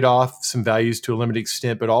trade off some values to a limited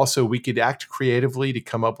extent, but also we could act creatively to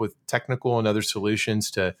come up with technical and other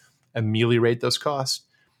solutions to ameliorate those costs.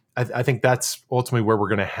 I think that's ultimately where we're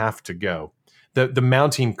going to have to go. The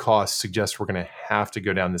mounting costs suggest we're going to have to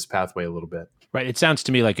go down this pathway a little bit. Right. It sounds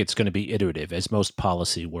to me like it's going to be iterative, as most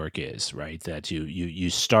policy work is, right? That you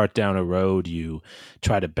start down a road, you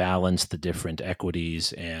try to balance the different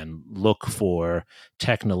equities and look for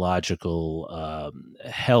technological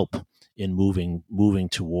help in moving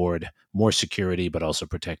toward more security, but also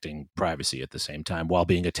protecting privacy at the same time while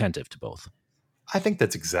being attentive to both. I think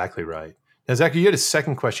that's exactly right. Now, Zachary, you had a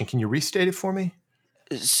second question. Can you restate it for me?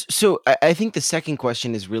 So I think the second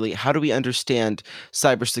question is really, how do we understand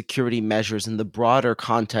cybersecurity measures in the broader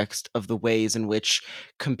context of the ways in which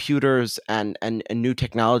computers and new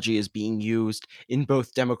technology is being used in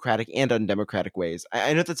both democratic and undemocratic ways?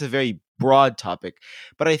 I know that's a very broad topic,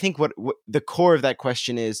 but I think what the core of that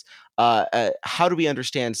question is, how do we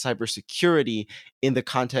understand cybersecurity in the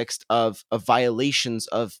context of violations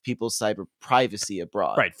of people's cyber privacy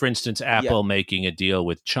abroad? Right. For instance, Apple making a deal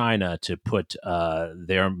with China to put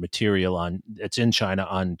their material that's in China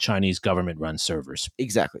on Chinese government-run servers.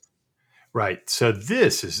 Exactly. Right. So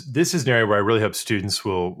this is an area where I really hope students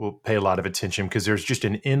will pay a lot of attention, because there's just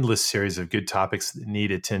an endless series of good topics that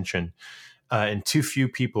need attention, and too few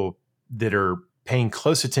people that are paying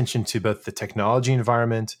close attention to both the technology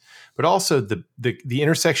environment, but also the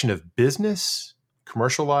intersection of business,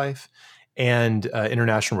 commercial life, and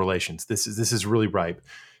international relations. This is really ripe.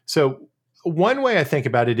 So one way I think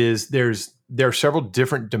about it is there are several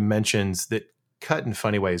different dimensions that cut in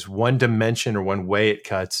funny ways. One dimension, or one way it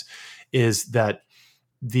cuts, is that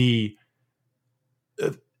the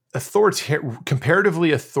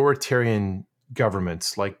comparatively authoritarian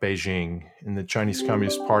governments like Beijing and the Chinese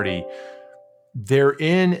Communist Party, they're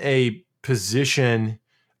in a position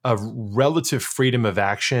of relative freedom of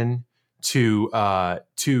action to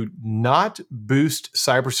not boost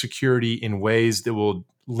cybersecurity in ways that will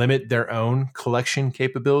limit their own collection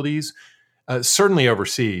capabilities, certainly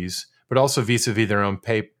overseas, but also vis-a-vis their own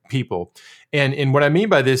people. And what I mean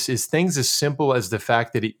by this is things as simple as the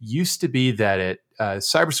fact that it used to be that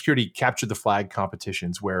cybersecurity captured the flag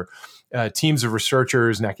competitions, where teams of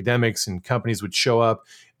researchers and academics and companies would show up.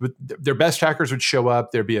 Their best hackers would show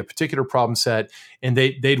up. There'd be a particular problem set, and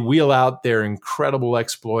they'd wheel out their incredible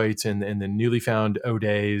exploits and the newly found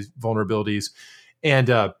O-Day vulnerabilities,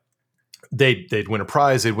 and they'd win a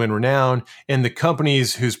prize, they'd win renown, and the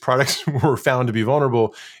companies whose products were found to be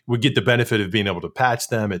vulnerable would get the benefit of being able to patch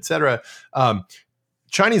them, et cetera.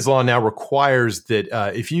 Chinese law now requires that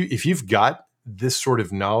if you've got this sort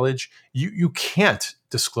of knowledge, you can't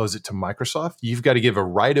disclose it to Microsoft. You've got to give a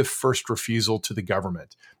right of first refusal to the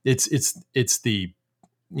government. It's the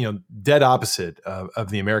dead opposite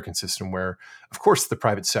of the American system, where, of course, the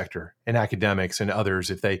private sector and academics and others,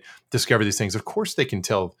 if they discover these things, of course they can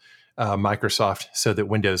tell Microsoft so that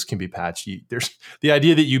Windows can be patched. There's the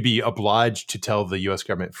idea that you be obliged to tell the U.S.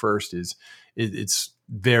 government first it's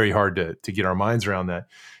very hard to get our minds around that.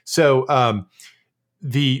 So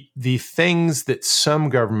the things that some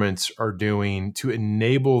governments are doing to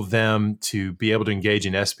enable them to be able to engage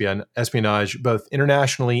in espionage, both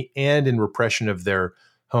internationally and in repression of their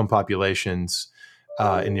home populations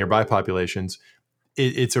and nearby populations,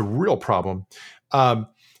 it's a real problem.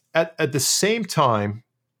 At the same time,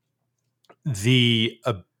 the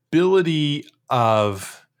ability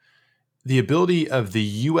of the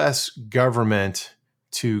U.S. government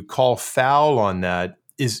to call foul on that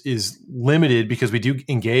is limited, because we do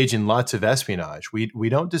engage in lots of espionage. We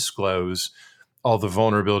don't disclose all the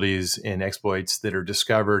vulnerabilities and exploits that are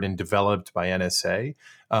discovered and developed by NSA.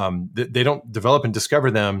 They don't develop and discover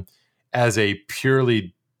them as a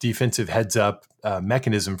purely defensive heads-up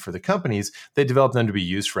mechanism for the companies. They develop them to be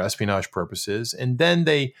used for espionage purposes, and then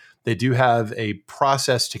they do have a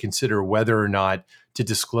process to consider whether or not to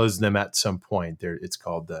disclose them at some point. It's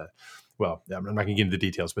called I'm not going to get into the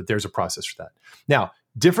details, but there's a process for that. Now,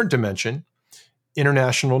 different dimension,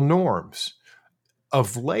 international norms.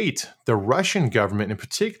 Of late, the Russian government in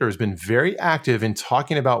particular has been very active in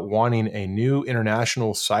talking about wanting a new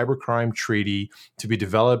international cybercrime treaty to be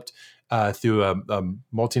developed through a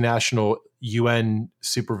multinational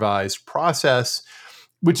UN-supervised process,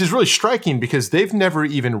 which is really striking because they've never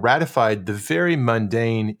even ratified the very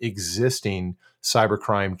mundane existing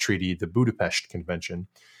cybercrime treaty, the Budapest Convention.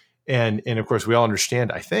 And of course, we all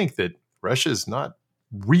understand, I think, that Russia is not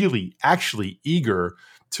really actually eager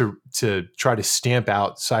to try to stamp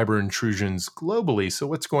out cyber intrusions globally. So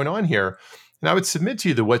what's going on here? And I would submit to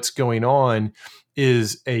you that what's going on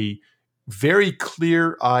is a very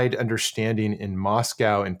clear-eyed understanding in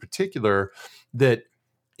Moscow in particular that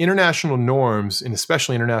international norms, and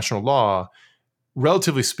especially international law,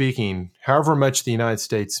 relatively speaking, however much the United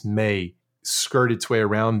States may skirt its way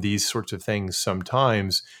around these sorts of things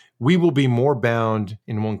sometimes, we will be more bound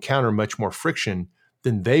and will encounter much more friction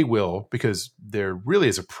then they will, because they're really,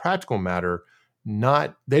 as a practical matter,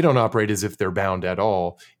 they don't operate as if they're bound at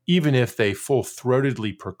all, even if they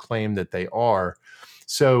full-throatedly proclaim that they are.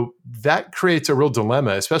 So that creates a real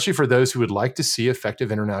dilemma, especially for those who would like to see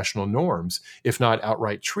effective international norms, if not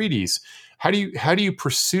outright treaties. How do you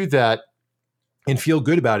pursue that and feel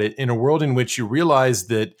good about it in a world in which you realize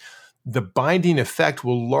that the binding effect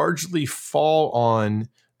will largely fall on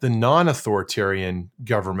the non-authoritarian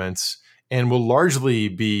governments and will largely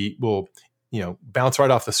bounce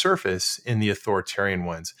right off the surface in the authoritarian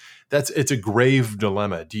ones? It's a grave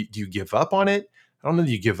dilemma. Do you give up on it? I don't know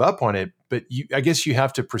that you give up on it, but I guess you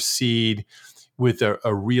have to proceed with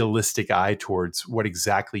a realistic eye towards what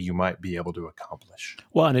exactly you might be able to accomplish.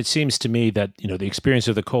 Well, and it seems to me that the experience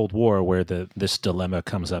of the Cold War, where this dilemma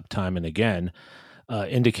comes up time and again,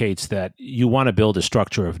 indicates that you want to build a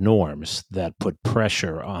structure of norms that put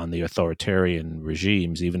pressure on the authoritarian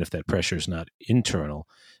regimes, even if that pressure is not internal,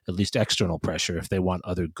 at least external pressure. If they want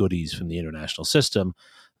other goodies from the international system,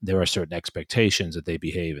 there are certain expectations that they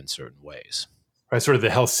behave in certain ways. Right, sort of the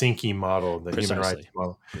Helsinki model, the Precisely. human rights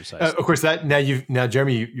model. Precisely. Of course, now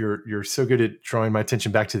Jeremy, you're so good at drawing my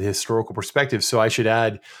attention back to the historical perspective. So I should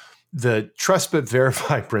add the trust but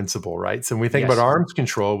verify principle, right? So when we think about arms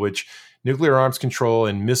control, which nuclear arms control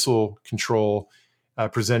and missile control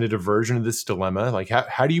presented a version of this dilemma. Like,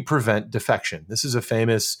 how do you prevent defection? This is a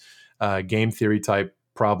famous game theory type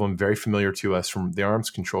problem, very familiar to us from the arms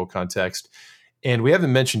control context. And we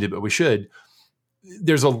haven't mentioned it, but we should.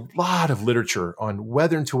 There's a lot of literature on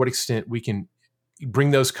whether and to what extent we can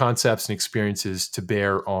bring those concepts and experiences to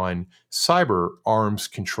bear on cyber arms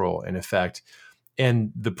control in effect.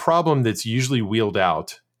 And the problem that's usually wheeled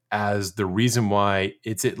out as the reason why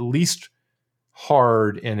it's at least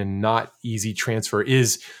hard and a not easy transfer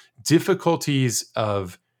is difficulties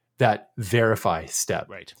of that verify step.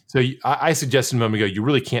 Right. So I suggested a moment ago, you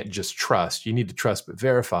really can't just trust. You need to trust but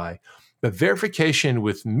verify. But verification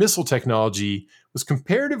with missile technology was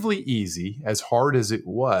comparatively easy, as hard as it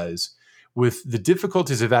was, with the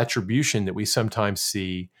difficulties of attribution that we sometimes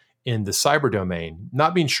see in the cyber domain,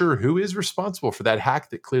 not being sure who is responsible for that hack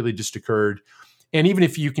that clearly just occurred. And even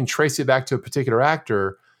if you can trace it back to a particular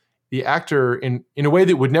actor, the actor, in a way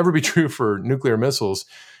that would never be true for nuclear missiles,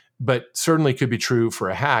 but certainly could be true for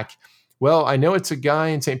a hack. Well, I know it's a guy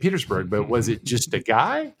in St. Petersburg, but was it just a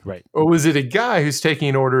guy? Right. Or was it a guy who's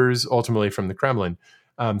taking orders ultimately from the Kremlin?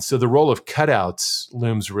 So the role of cutouts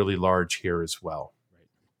looms really large here as well.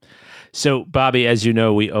 So, Bobby, as you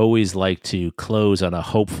know, we always like to close on a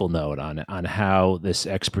hopeful note on how this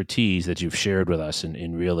expertise that you've shared with us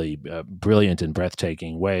in really brilliant and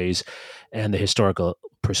breathtaking ways, and the historical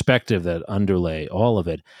perspective that underlay all of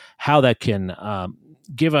it, how that can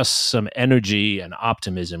give us some energy and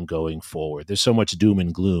optimism going forward. There's so much doom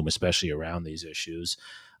and gloom, especially around these issues.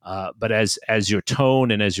 But as your tone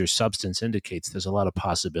and as your substance indicates, there's a lot of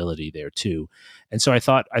possibility there too. And so I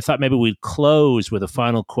thought maybe we'd close with a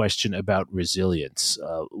final question about resilience.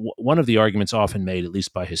 One of the arguments often made, at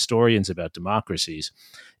least by historians, about democracies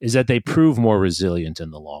is that they prove more resilient in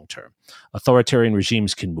the long term. Authoritarian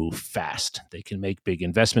regimes can move fast. They can make big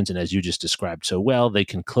investments. And as you just described so well, they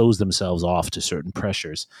can close themselves off to certain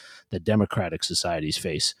pressures that democratic societies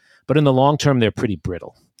face. But in the long term, they're pretty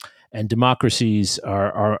brittle. And democracies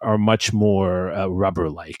are much more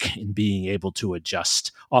rubber-like in being able to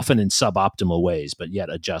adjust, often in suboptimal ways, but yet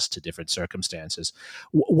adjust to different circumstances.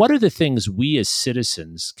 What are the things we as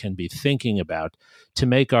citizens can be thinking about to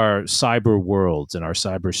make our cyber worlds and our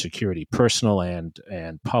cybersecurity, personal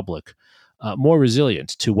and public, more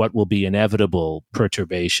resilient to what will be inevitable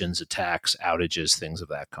perturbations, attacks, outages, things of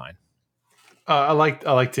that kind? I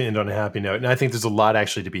like to end on a happy note, and I think there's a lot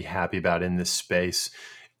actually to be happy about in this space.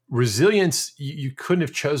 Resilience, you couldn't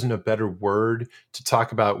have chosen a better word to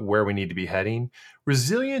talk about where we need to be heading.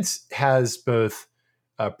 Resilience has both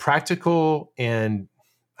practical and,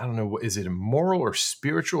 I don't know, is it a moral or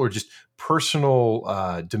spiritual or just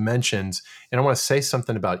personal dimensions? And I want to say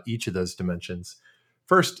something about each of those dimensions.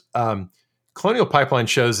 First, Colonial Pipeline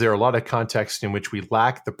shows there are a lot of contexts in which we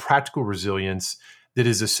lack the practical resilience that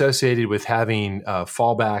is associated with having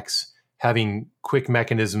fallbacks, having quick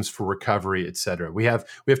mechanisms for recovery, et cetera. We have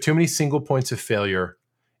too many single points of failure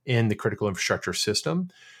in the critical infrastructure system.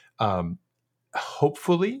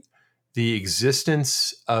 Hopefully, the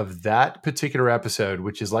existence of that particular episode,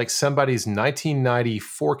 which is like somebody's 1990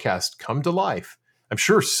 forecast come to life. I'm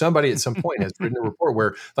sure somebody at some point has written a report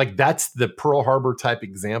where, like, that's the Pearl Harbor type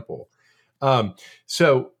example.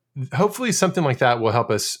 So hopefully something like that will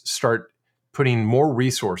help us start putting more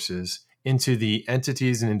resources into the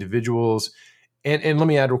entities and individuals. And let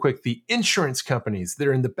me add real quick, the insurance companies that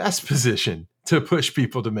are in the best position to push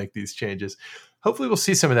people to make these changes. Hopefully we'll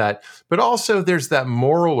see some of that. But also there's that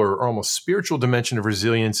moral or almost spiritual dimension of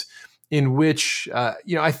resilience in which,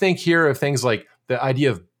 I think here of things like the idea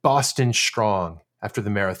of Boston Strong after the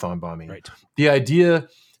marathon bombing. Right. The idea,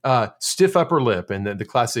 stiff upper lip, and the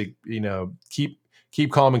classic,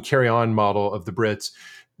 keep calm and carry on model of the Brits.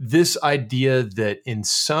 This idea that in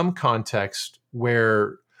some context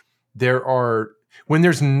where when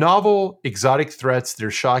there's novel, exotic threats that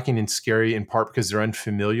are shocking and scary, in part because they're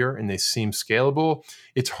unfamiliar and they seem scalable,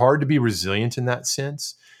 it's hard to be resilient in that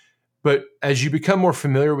sense. But as you become more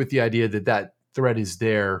familiar with the idea that threat is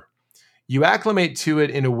there, you acclimate to it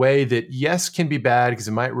in a way that, yes, can be bad because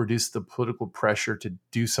it might reduce the political pressure to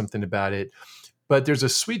do something about it. But there's a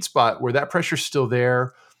sweet spot where that pressure's still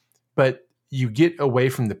there, but you get away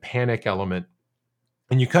from the panic element.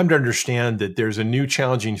 And you come to understand that there's a new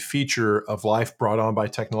challenging feature of life brought on by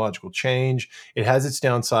technological change. It has its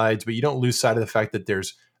downsides, but you don't lose sight of the fact that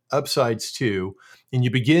there's upsides too. And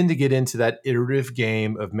you begin to get into that iterative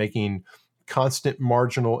game of making constant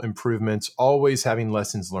marginal improvements, always having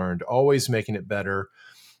lessons learned, always making it better.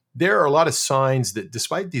 There are a lot of signs that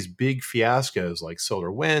despite these big fiascos like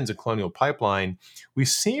SolarWinds and Colonial Pipeline, we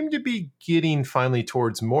seem to be getting finally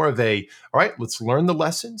towards more of all right, let's learn the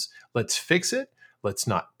lessons, let's fix it. Let's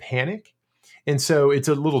not panic. And so it's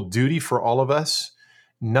a little duty for all of us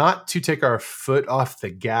not to take our foot off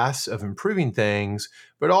the gas of improving things,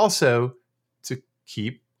 but also to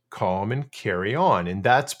keep calm and carry on. And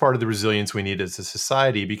that's part of the resilience we need as a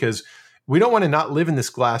society, because we don't want to not live in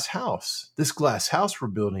this glass house. This glass house we're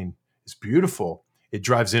building is beautiful. It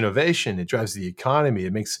drives innovation. It drives the economy.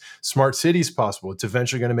 It makes smart cities possible. It's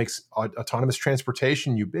eventually going to make autonomous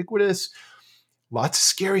transportation ubiquitous. Lots of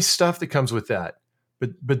scary stuff that comes with that.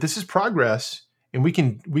 But this is progress, and we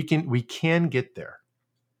can get there.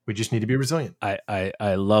 We just need to be resilient.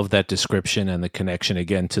 I love that description and the connection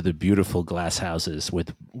again to the beautiful glass houses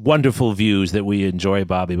with wonderful views that we enjoy,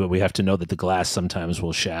 Bobby, but we have to know that the glass sometimes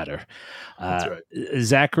will shatter. That's right.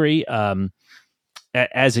 Zachary,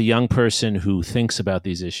 as a young person who thinks about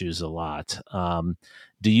these issues a lot,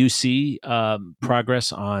 do you see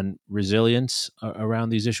progress on resilience around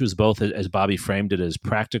these issues, both as Bobby framed it as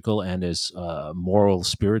practical and as moral,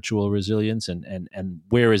 spiritual resilience? And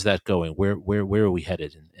where is that going? Where are we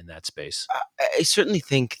headed in that space? I certainly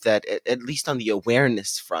think that at least on the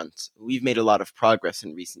awareness front, we've made a lot of progress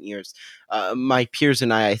in recent years. My peers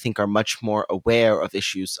and I think, are much more aware of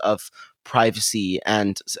issues of privacy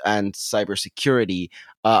and cybersecurity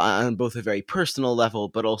on both a very personal level,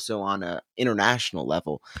 but also on an international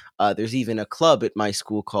level. There's even a club at my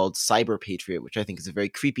school called Cyber Patriot, which I think is a very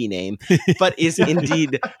creepy name, but is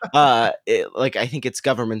indeed I think it's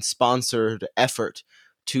government-sponsored effort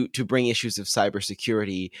to bring issues of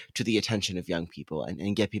cybersecurity to the attention of young people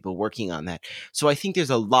and get people working on that. So I think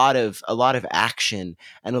there's a lot of action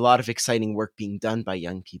and a lot of exciting work being done by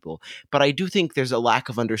young people. But I do think there's a lack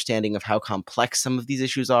of understanding of how complex some of these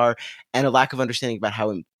issues are, and a lack of understanding about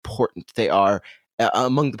how important they are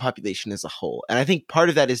among the population as a whole. And I think part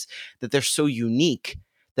of that is that they're so unique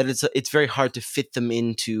that it's very hard to fit them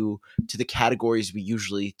into the categories we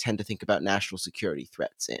usually tend to think about national security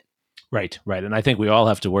threats in. Right. And I think we all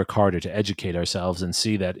have to work harder to educate ourselves and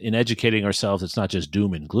see that in educating ourselves, it's not just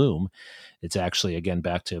doom and gloom. It's actually, again,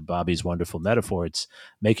 back to Bobby's wonderful metaphor, it's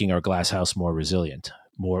making our glass house more resilient,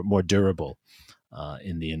 more durable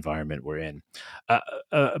in the environment we're in.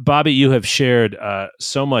 Bobby, you have shared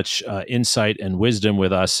so much insight and wisdom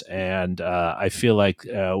with us, and I feel like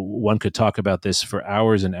one could talk about this for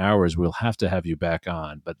hours and hours. We'll have to have you back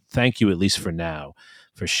on, but thank you, at least for now,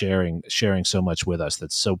 for sharing so much with us.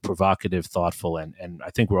 That's so provocative, thoughtful, and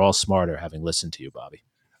I think we're all smarter having listened to you, Bobby.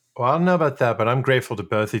 Well, I don't know about that, but I'm grateful to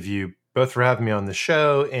both of you, both for having me on the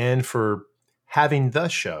show and for having the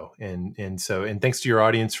show. And thanks to your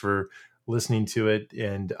audience for listening to it.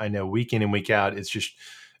 And I know week in and week out, it's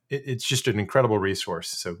just an incredible resource.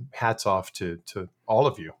 So hats off to all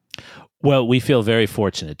of you. Well, we feel very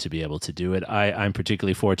fortunate to be able to do it. I'm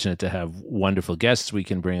particularly fortunate to have wonderful guests we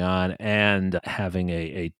can bring on, and having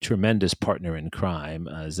a tremendous partner in crime,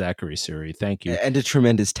 Zachary Suri. Thank you. And a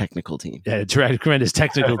tremendous technical team. A tremendous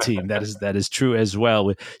technical team. That is true as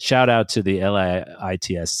well. Shout out to the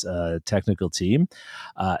LITS technical team.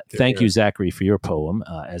 Thank you, Zachary, for your poem,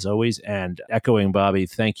 as always. And echoing Bobby,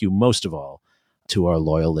 thank you most of all to our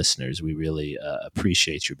loyal listeners. We really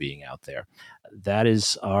appreciate your being out there. That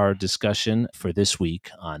is our discussion for this week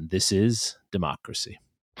on This Is Democracy.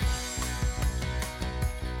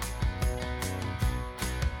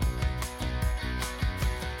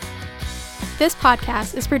 This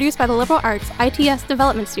podcast is produced by the Liberal Arts ITS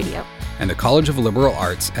Development Studio and the College of Liberal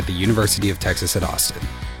Arts at the University of Texas at Austin.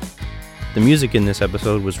 The music in this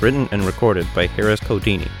episode was written and recorded by Harris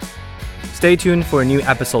Codini. Stay tuned for a new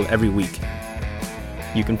episode every week.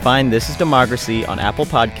 You can find This is Democracy on Apple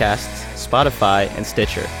Podcasts, Spotify, and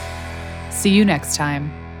Stitcher. See you next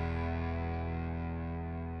time.